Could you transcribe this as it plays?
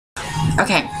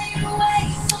Okay.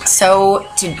 So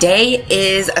today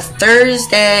is a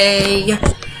Thursday.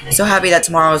 So happy that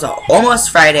tomorrow is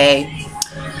almost Friday.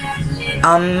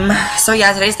 So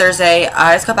yeah, today's Thursday.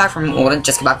 I just got back from, well, I didn't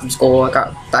just get back from school. I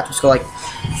got back from school like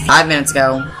 5 minutes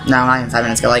ago. No, not even 5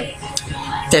 minutes ago, like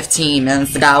 15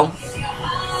 minutes ago.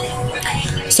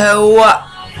 So,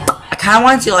 I kind of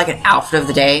want to do like an outfit of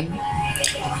the day,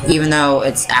 even though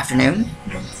it's afternoon.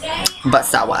 But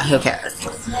so what, who cares?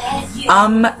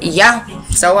 Yeah,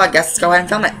 so I guess let's go ahead and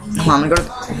film it. Hold on, I'm gonna go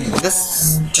to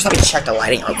this, just let me check the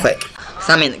lighting real quick.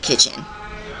 So I'm in the kitchen.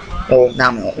 Well, now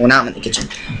I'm in the kitchen.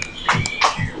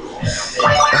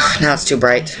 Now it's too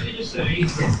bright.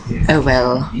 Oh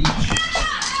well.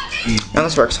 No,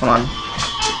 this works, hold on.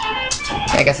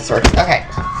 I guess this works, okay.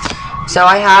 So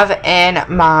I have in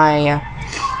my,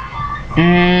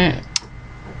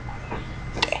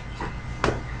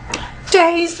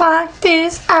 days like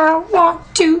this, I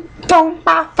want to throw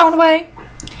my phone away.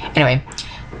 Anyway,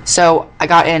 so I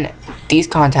got in these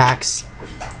contacts.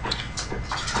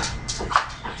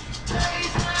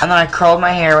 And then I curled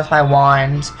my hair with my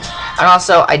wand. And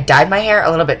also, I dyed my hair a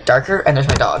little bit darker. And there's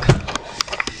my dog.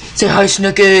 Say hi,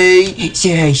 Snooky.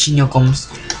 Say hi, Snookums.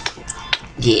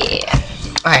 Yeah.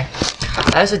 Okay.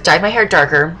 I also dyed my hair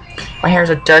darker. My hair is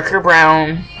a darker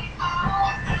brown.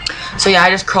 So yeah,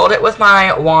 I just curled it with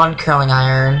my wand curling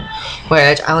iron,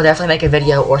 which I will definitely make a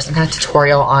video or some kind of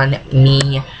tutorial on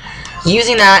me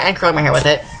using that and curling my hair with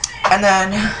it. And then,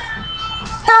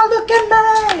 now look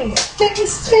at me!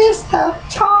 This is the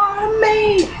part of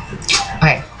me!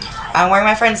 Okay, I'm wearing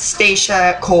my friend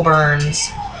Stacia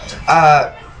Colburn's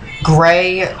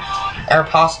gray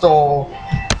Aeropostale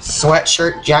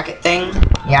sweatshirt jacket thing.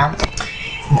 Yeah.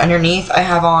 Underneath, I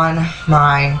have on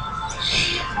my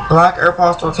black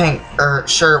Aeropostale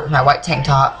shirt with my white tank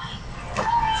top.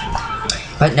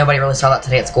 But nobody really saw that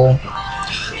today at school.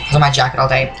 I was on my jacket all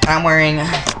day. And I'm wearing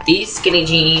these skinny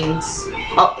jeans.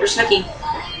 Oh, there's Snooki.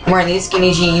 I'm wearing these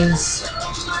skinny jeans.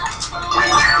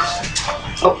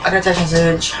 Oh, I got a text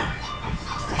message.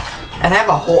 And I have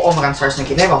a hole. Oh my god, I'm sorry,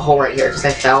 Snooki. They have a hole right here because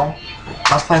I fell.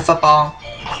 I was playing football.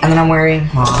 And then I'm wearing,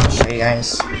 I'll show you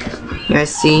guys. You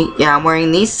guys see? Yeah, I'm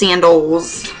wearing these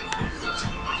sandals.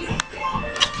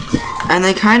 And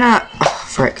they kind of, oh,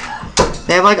 frick.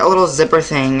 They have like a little zipper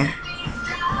thing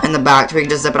in the back to where you can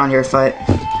just zip it on your foot.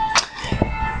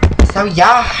 So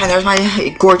yeah, and there's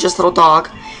my gorgeous little dog.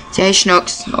 Say hey,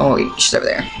 Snooks. Oh, she's over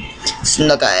there.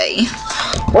 Snooky.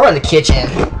 We're in the kitchen.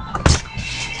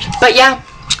 But yeah,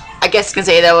 I guess you can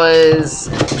say that was,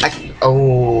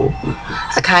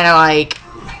 a kind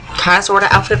of sort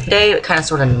of outfit of the day, but kind of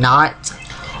sort of not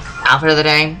outfit of the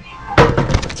day.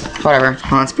 Whatever.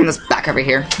 Hold on, let's bring this back over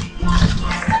here.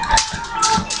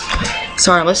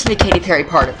 Sorry, listen to Katy Perry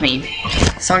part of me.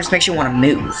 This song just makes you want to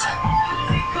move.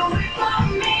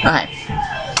 Okay.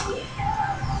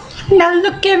 Now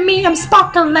look at me, I'm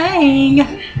sparkling. A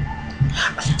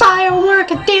firework,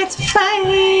 a dance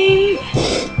flame.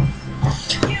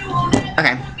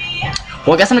 Okay.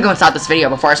 Well, I guess I'm gonna go inside this video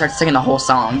before I start singing the whole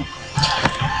song.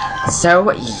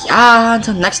 So, yeah,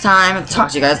 until next time, I'll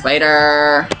talk to you guys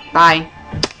later. Bye.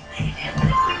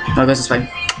 Oh, it goes this way.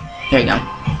 There you go.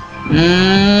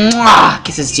 Mwah!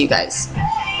 Kisses to you guys.